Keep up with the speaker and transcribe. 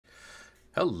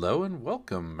Hello and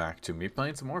welcome back to me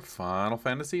playing some more Final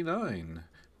Fantasy IX.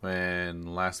 When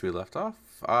last we left off,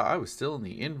 I was still in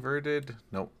the inverted...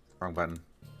 Nope, wrong button.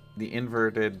 The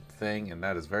inverted thing, and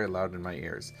that is very loud in my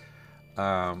ears.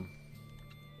 But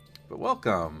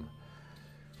welcome.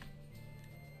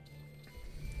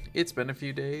 It's been a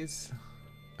few days.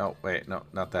 Oh, wait, no,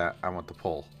 not that. I want the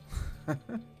pull.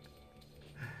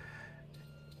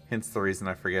 Hence the reason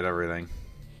I forget everything.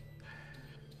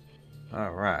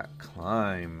 Alright,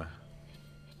 climb.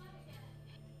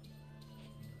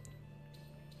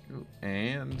 Ooh,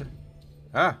 and...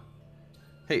 Ah!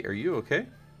 Hey, are you okay?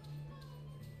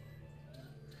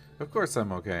 Of course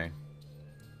I'm okay.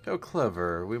 How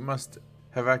clever. We must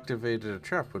have activated a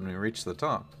trap when we reach the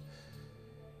top.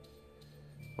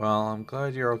 Well, I'm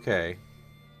glad you're okay.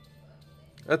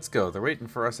 Let's go. They're waiting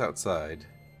for us outside.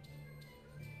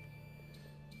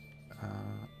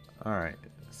 Alright,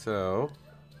 so...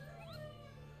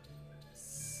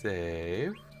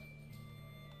 Save.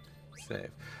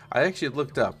 Save. I actually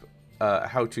looked up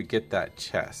how to get that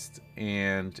chest,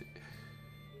 and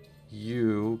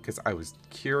because I was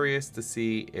curious to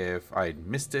see if I'd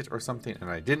missed it or something, and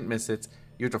I didn't miss it,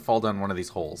 you have to fall down one of these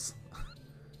holes.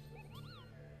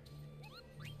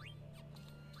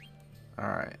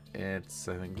 Alright, it's,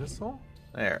 I think, this hole?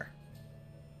 There.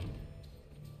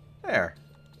 There.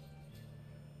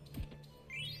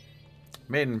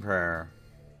 Maiden prayer.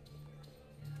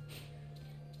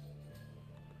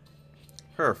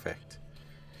 Perfect.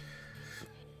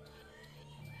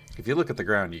 If you look at the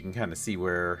ground, you can kind of see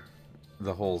where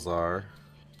the holes are.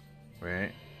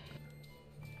 Right?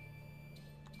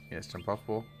 Yes, jump off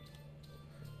pool.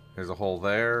 There's a hole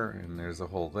there, and there's a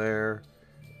hole there.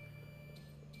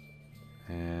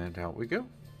 And out we go.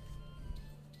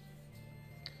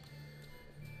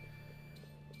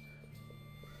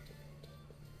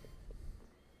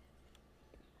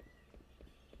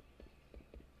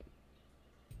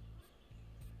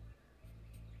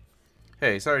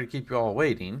 Hey, sorry to keep you all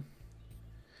waiting.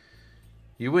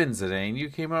 You win, Zidane. You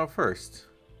came out first.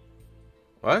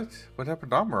 What? What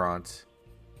happened to Amarant?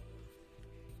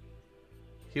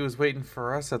 He was waiting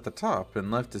for us at the top and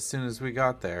left as soon as we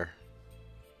got there.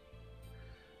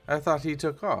 I thought he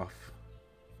took off.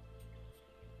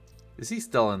 Is he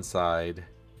still inside?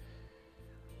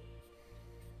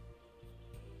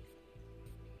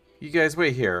 You guys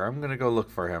wait here. I'm gonna go look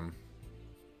for him.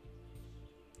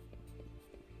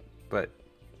 But...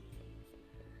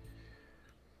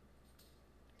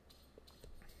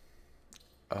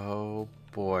 oh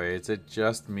boy, is it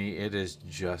just me? It is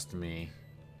just me.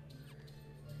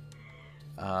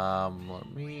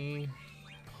 Let me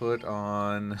put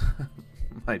on...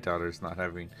 my daughter's not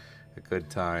having a good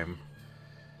time.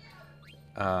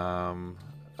 Oh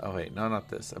wait, no, not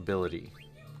this. Ability.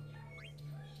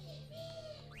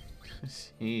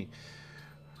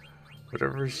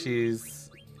 Whatever, she's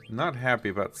not happy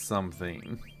about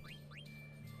something.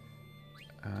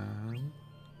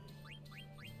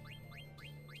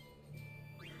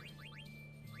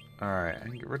 Alright, I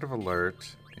can get rid of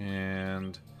alert,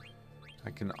 and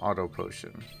I can auto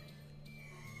potion.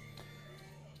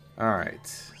 Alright,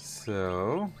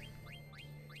 so...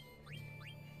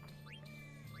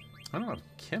 I don't have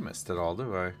chemist at all,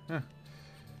 do I? Huh.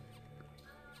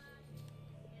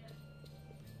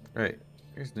 Right,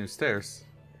 here's new stairs.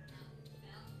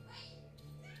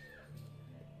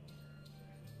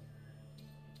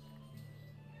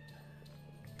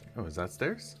 Oh, is that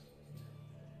stairs?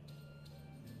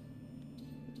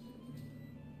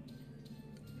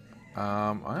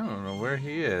 I don't know where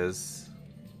he is.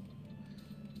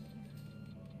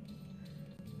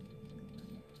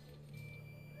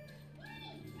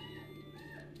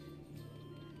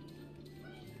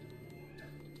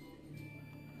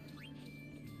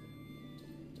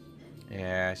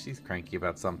 Yeah, she's cranky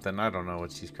about something. I don't know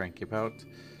what she's cranky about.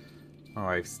 My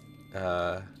wife's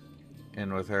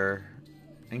in with her.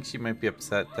 I think she might be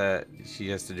upset that she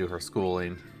has to do her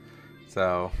schooling.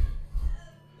 So,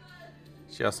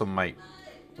 she also might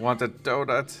want a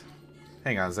donut.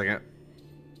 Hang on a second.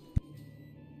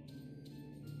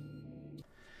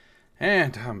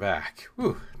 And I'm back.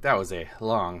 Whew, that was a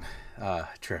long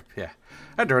trip, yeah.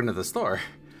 I had to run to the store.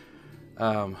 Where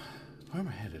am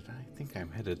I headed? I think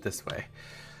I'm headed this way.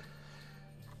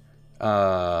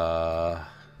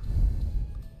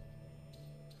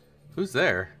 Who's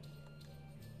there?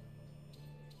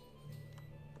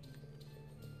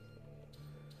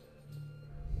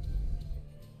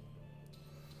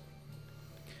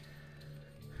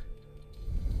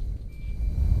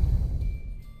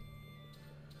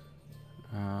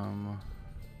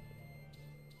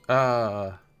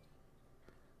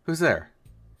 Who's there?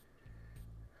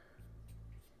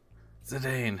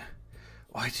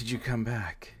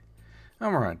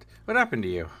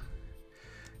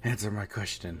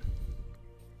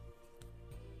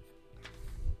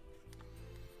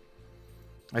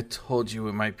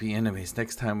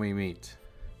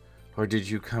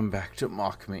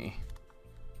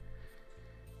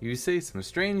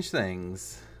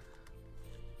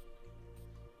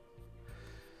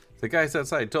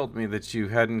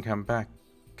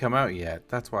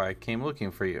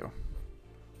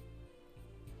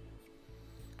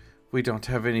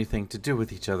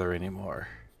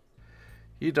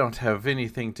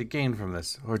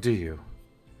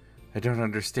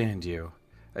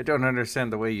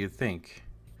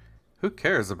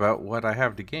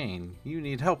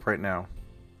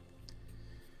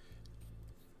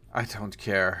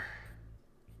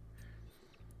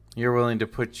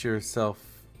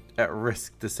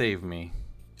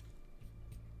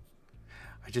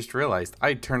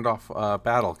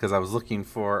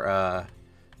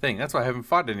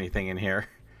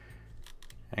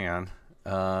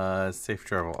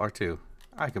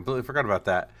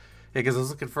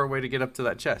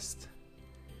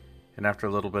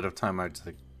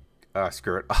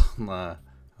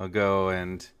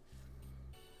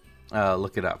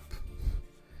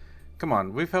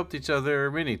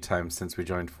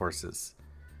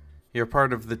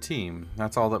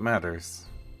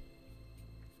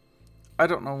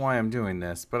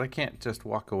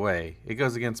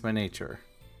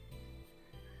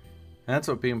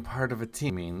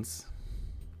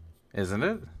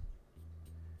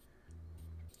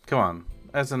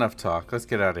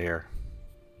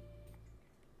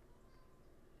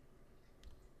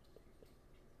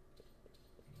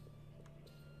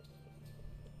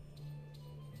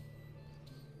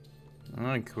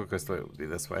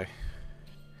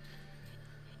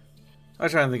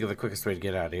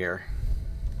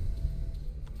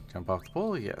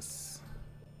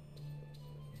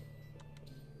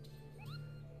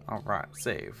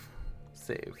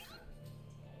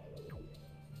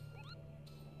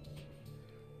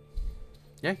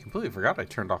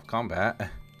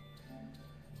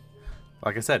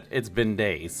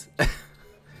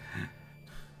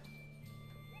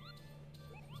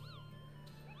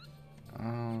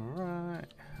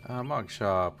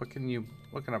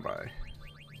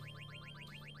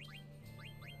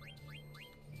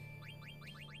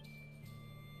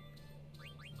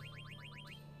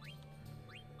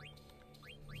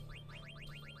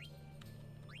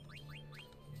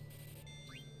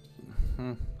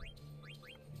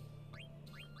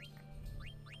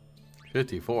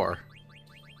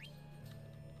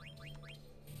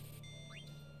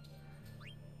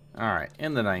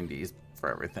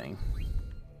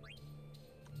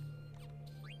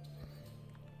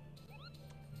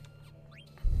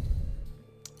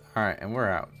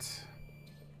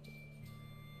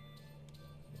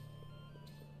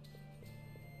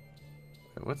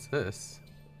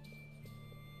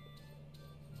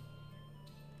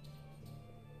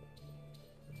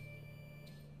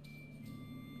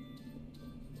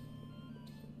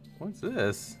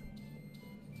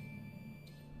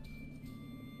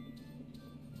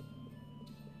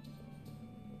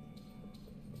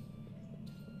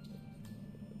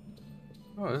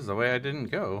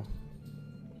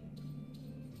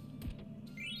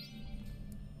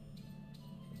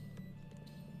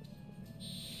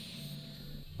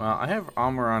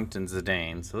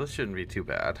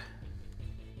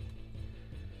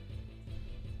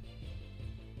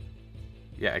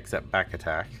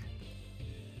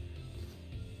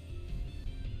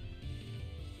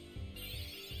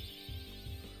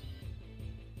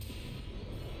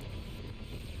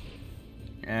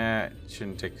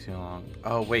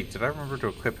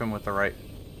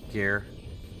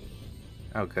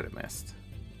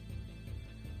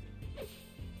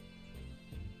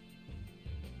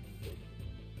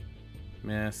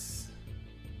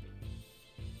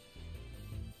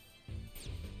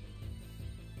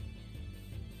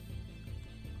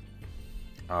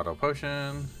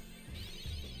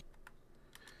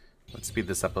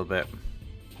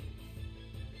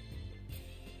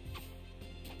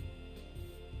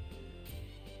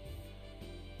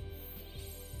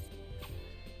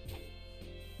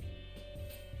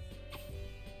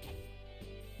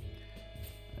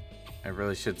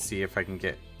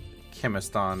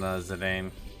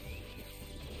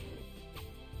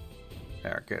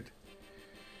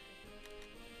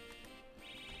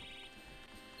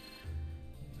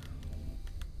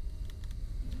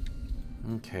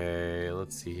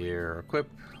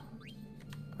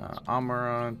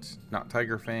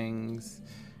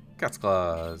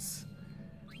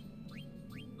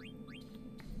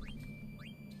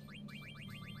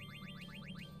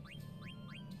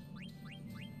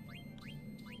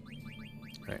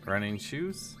 Right, running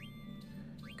shoes.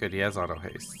 Good, he has auto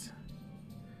haste.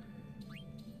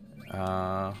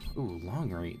 Ooh,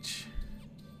 long reach.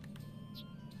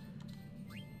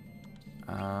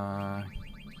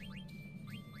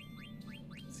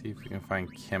 See if we can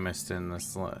find chemist in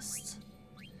this list.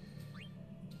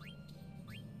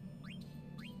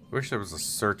 Wish there was a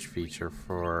search feature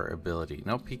for ability.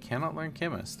 Nope, he cannot learn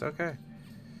chemist. Okay.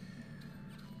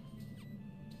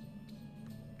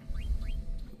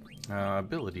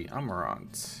 Ability,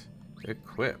 Amarant.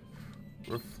 Equip.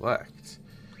 Reflect.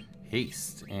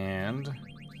 Haste. And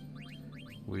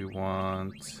we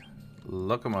want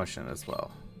locomotion as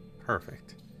well.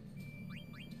 Perfect.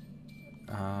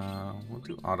 We'll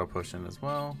do auto potion as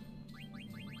well.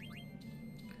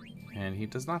 And he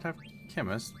does not have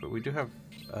chemist, but we do have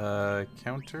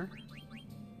counter.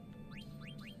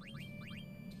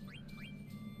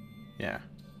 Yeah,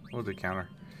 we'll do counter.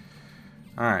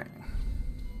 Alright.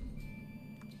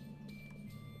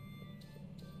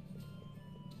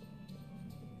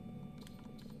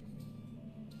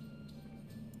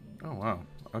 Oh, wow.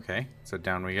 Okay, so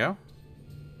down we go.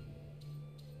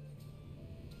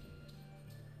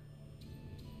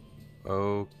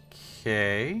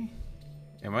 Okay.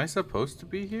 Am I supposed to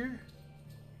be here?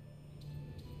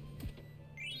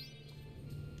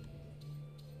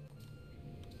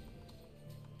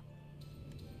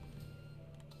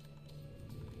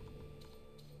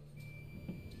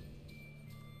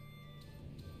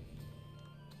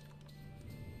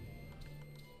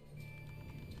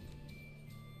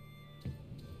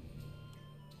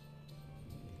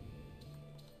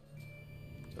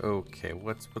 Okay,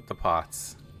 what's with the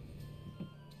pots?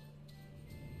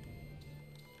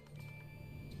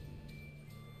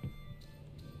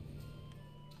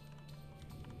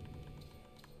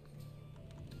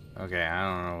 Okay, I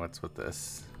don't know what's with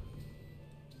this.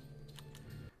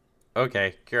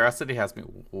 Okay, curiosity has me.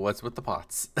 What's with the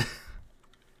pots?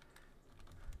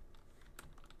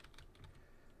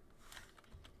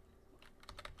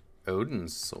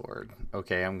 Odin's sword.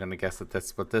 Okay, I'm gonna guess that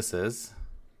that's what this is.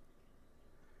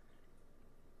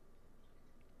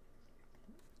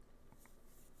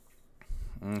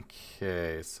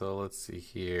 Okay, so let's see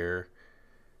here.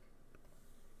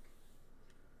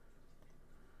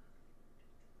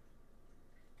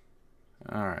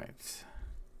 All right.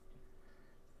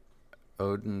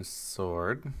 Odin's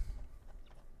sword.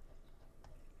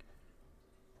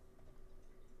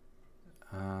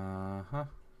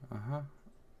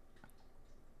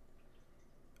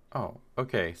 Oh,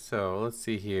 okay, so let's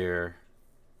see here.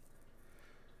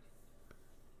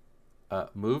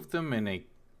 Move them in a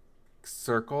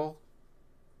circle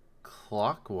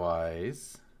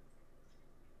clockwise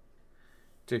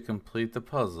to complete the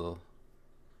puzzle.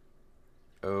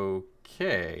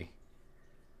 Okay.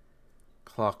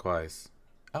 Clockwise.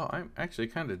 Oh, I'm actually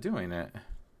kind of doing it.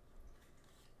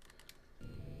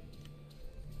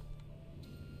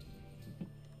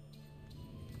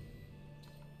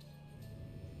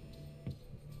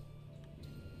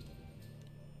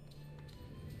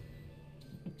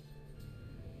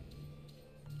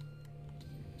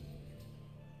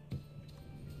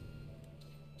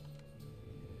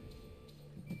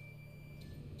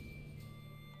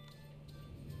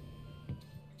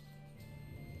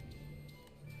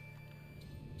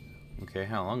 Okay,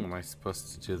 how long am I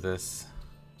supposed to do this?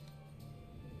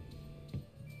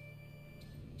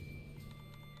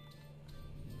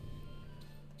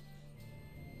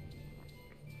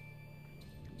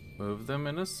 Move them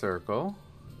in a circle.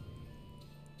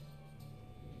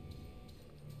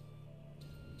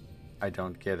 I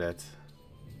don't get it.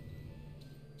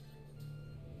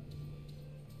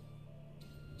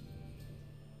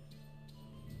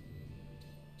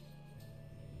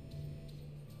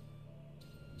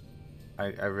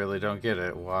 I really don't get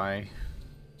it. Why?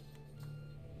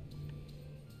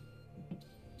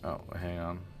 Oh, hang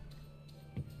on.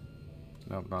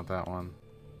 Nope, not that one.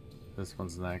 This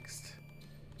one's next.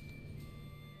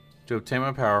 To obtain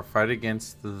my power, fight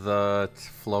against the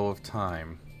flow of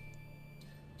time.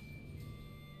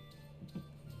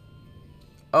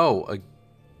 Oh,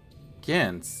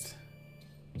 against.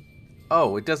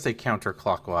 Oh, it does say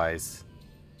counterclockwise.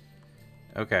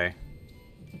 Okay.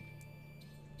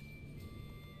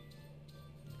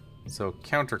 So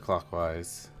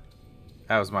counterclockwise.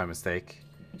 That was my mistake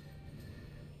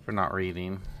for not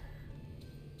reading.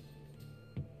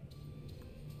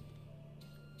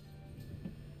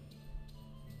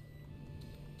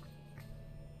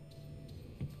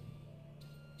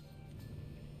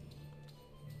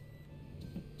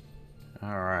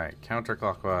 Alright,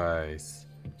 counterclockwise.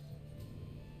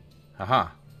 Haha.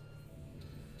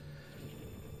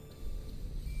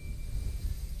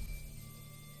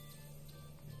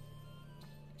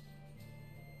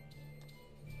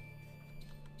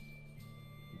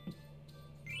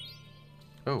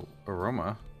 Oh,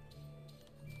 aroma.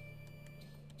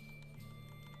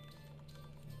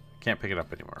 Can't pick it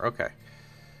up anymore. Okay.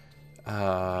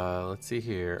 Let's see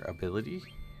here. Ability.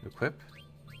 Equip.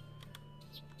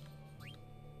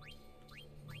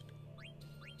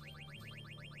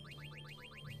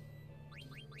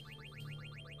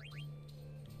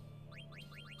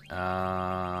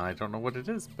 I don't know what it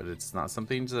is, but it's not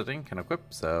something that Ink can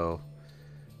equip, so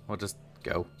we'll just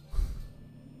go.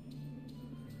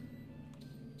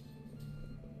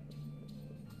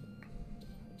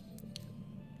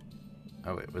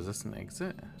 Oh wait, was this an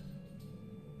exit?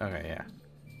 Okay, yeah.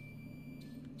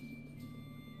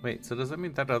 Wait, so does that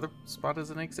mean that other spot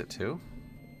is an exit too?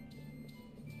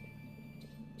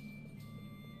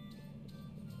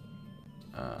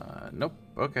 Nope.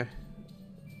 Okay.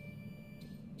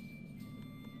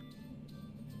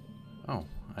 Oh,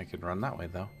 I could run that way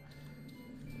though.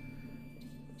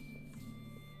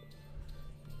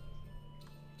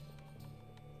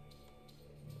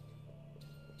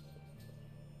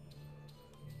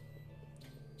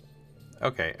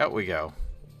 Okay, out we go.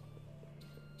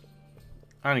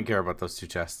 I don't care about those two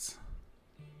chests.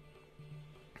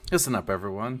 Listen up,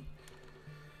 everyone.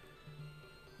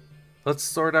 Let's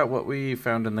sort out what we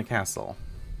found in the castle.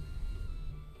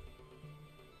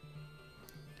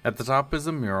 At the top is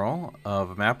a mural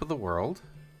of a map of the world.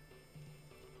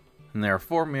 And there are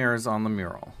 4 mirrors on the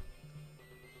mural.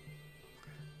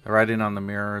 The writing on the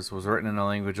mirrors was written in a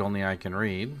language only I can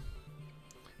read.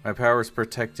 My power is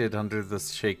protected under the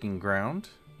shaking ground.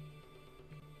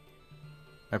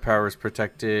 My power is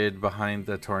protected behind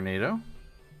the tornado.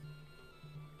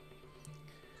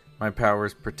 My power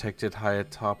is protected high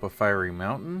atop a fiery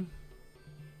mountain.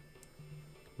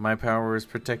 My power is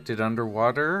protected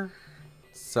underwater,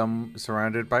 some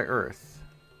surrounded by earth.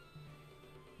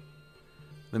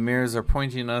 The mirrors are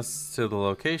pointing us to the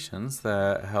locations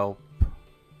that help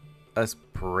us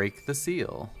break the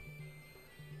seal.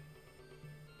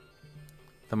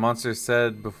 The monster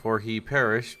said before he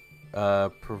perished,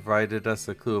 provided us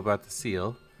a clue about the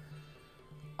seal.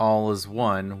 All is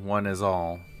one, one is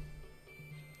all.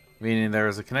 Meaning there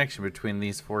is a connection between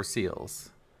these 4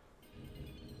 seals.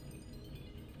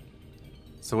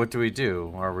 So what do we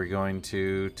do? Are we going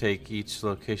to take each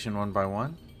location one by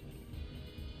one?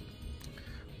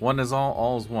 One is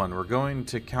all is one. We're going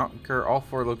to conquer all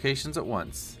 4 locations at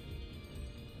once.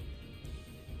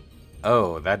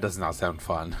 Oh, that does not sound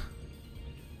fun.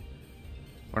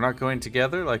 We're not going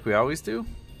together like we always do?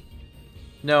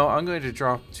 No, I'm going to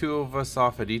drop 2 of us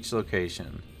off at each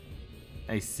location.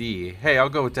 I see. Hey, I'll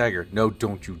go with Dagger. No,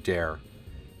 don't you dare.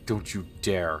 Don't you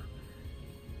dare.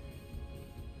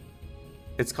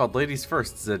 It's called Ladies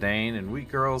First, Zidane, and we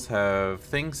girls have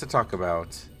things to talk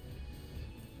about. Is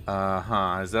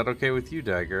that okay with you,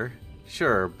 Dagger?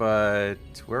 Sure, but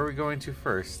where are we going to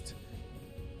first?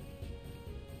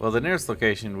 Well, the nearest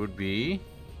location would be...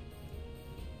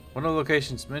 One of the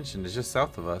locations mentioned is just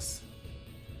south of us.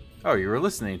 Oh, you were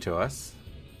listening to us?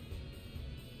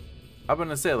 I've been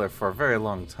a sailor for a very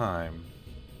long time.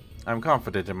 I'm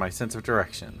confident in my sense of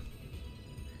direction.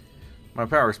 My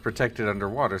power is protected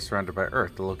underwater, surrounded by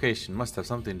earth. The location must have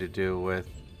something to do with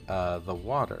the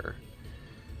water.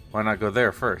 Why not go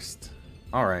there first?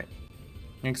 Alright.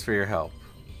 Thanks for your help.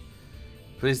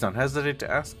 Please don't hesitate to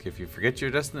ask if you forget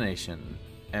your destination.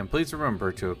 And please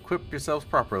remember to equip yourselves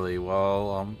properly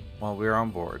while we're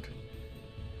on board.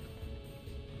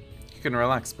 You can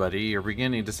relax, buddy. You're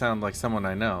beginning to sound like someone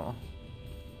I know.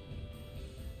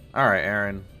 Alright,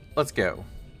 Aaron. Let's go.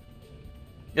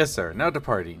 Yes, sir. Now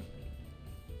departing.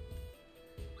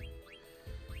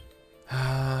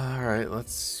 Alright,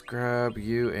 let's grab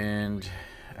you and...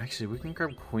 Actually, we can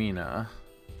grab Queena.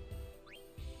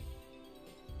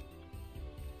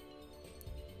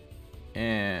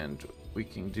 And we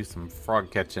can do some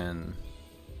frog catching.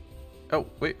 Oh,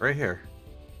 wait, right here.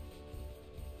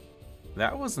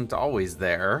 That wasn't always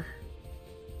there.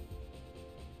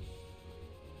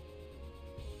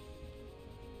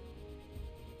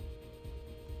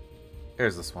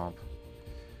 There's the swamp.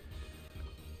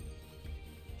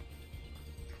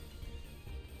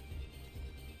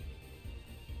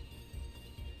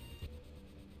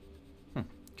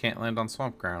 Can't land on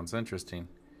swamp grounds. Interesting.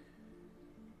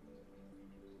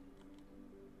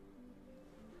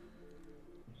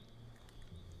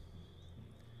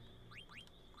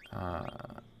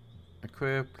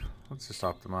 Equip. Let's just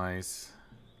optimize.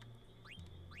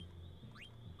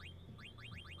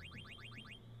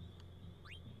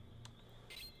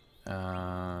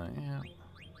 Yeah.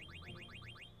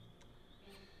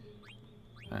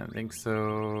 I don't think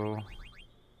so.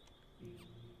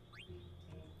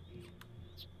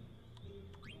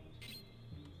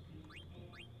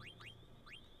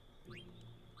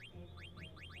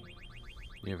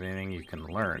 Do you have anything you can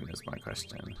learn is my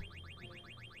question.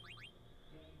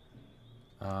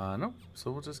 Nope.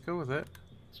 So we'll just go with it.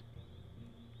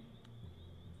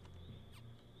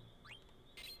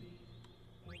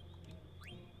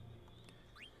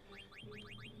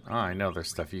 Oh, I know there's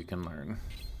stuff you can learn.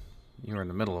 You were in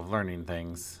the middle of learning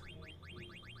things.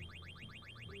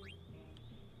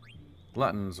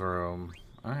 Glutton's room.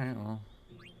 Alright, well.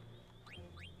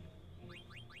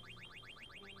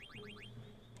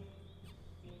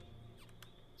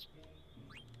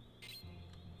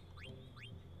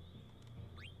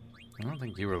 I don't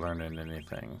think you were learning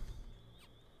anything.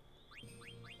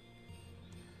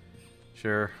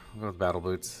 Sure, we'll go with battle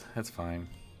boots. That's fine.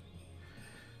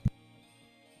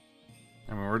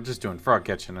 I mean, we're just doing frog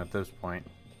catching at this point.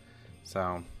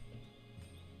 So.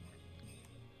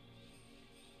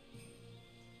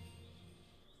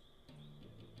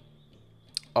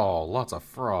 Oh, lots of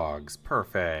frogs.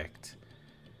 Perfect.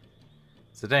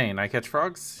 Zidane, I catch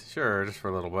frogs? Sure, just for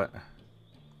a little bit.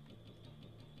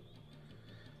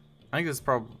 I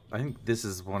think this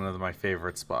is one of my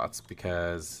favorite spots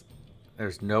because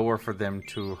there's nowhere for them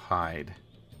to hide.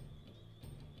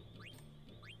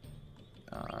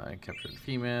 I captured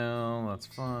female, that's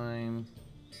fine.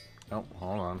 Oh,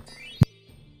 hold on.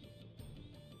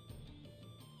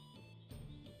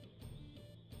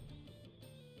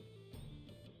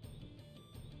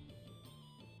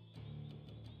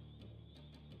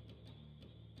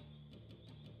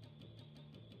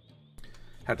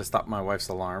 Had to stop my wife's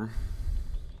alarm.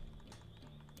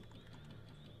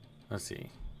 Let's see.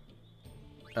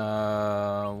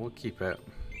 We'll keep it.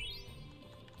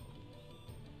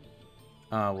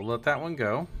 We'll let that one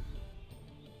go.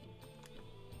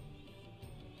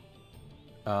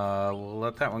 We'll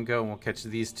let that one go and we'll catch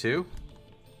these two.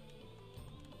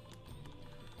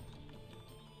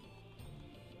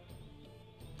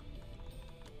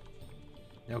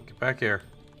 Yo, get back here.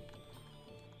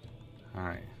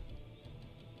 Alright.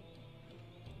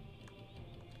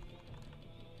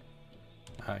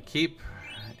 Keep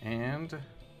and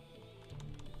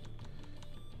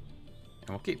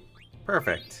we'll keep.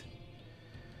 Perfect.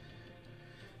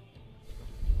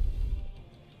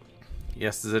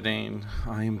 Yes, Zidane,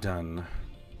 I am done.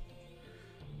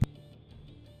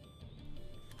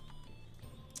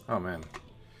 Oh man.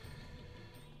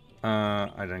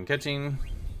 I done catching.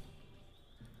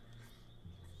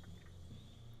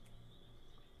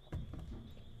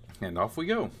 And off we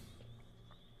go.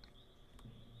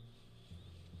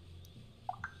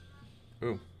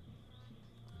 Ooh.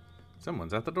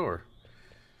 Someone's at the door.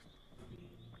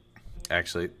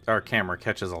 Actually, our camera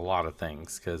catches a lot of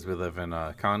things because we live in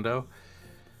a condo.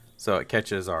 So it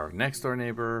catches our next door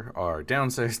neighbor, our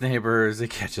downstairs neighbors,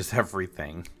 it catches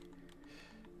everything.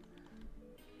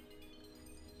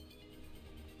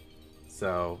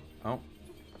 So, oh.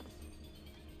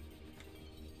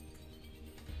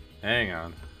 Hang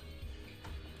on.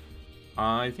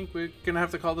 I think we're gonna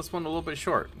have to call this one a little bit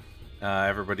short.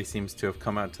 Everybody seems to have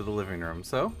come out to the living room,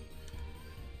 so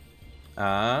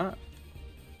come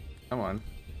on,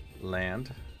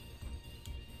 land.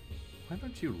 Why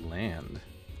don't you land?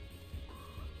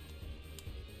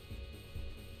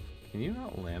 Can you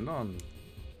not land on?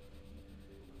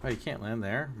 Oh, you can't land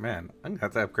there? Man, I'm gonna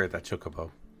have to upgrade that chocobo.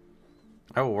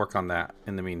 I will work on that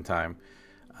in the meantime.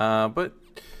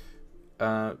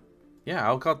 Yeah,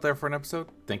 I'll cut there for an episode.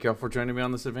 Thank you all for joining me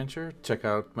on this adventure. Check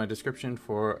out my description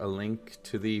for a link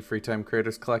to the Freetime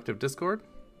Creators Collective Discord.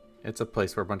 It's a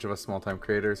place where a bunch of us small-time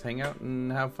creators hang out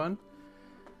and have fun.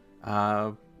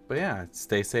 But yeah,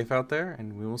 stay safe out there,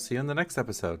 and we will see you in the next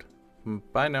episode.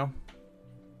 Bye now.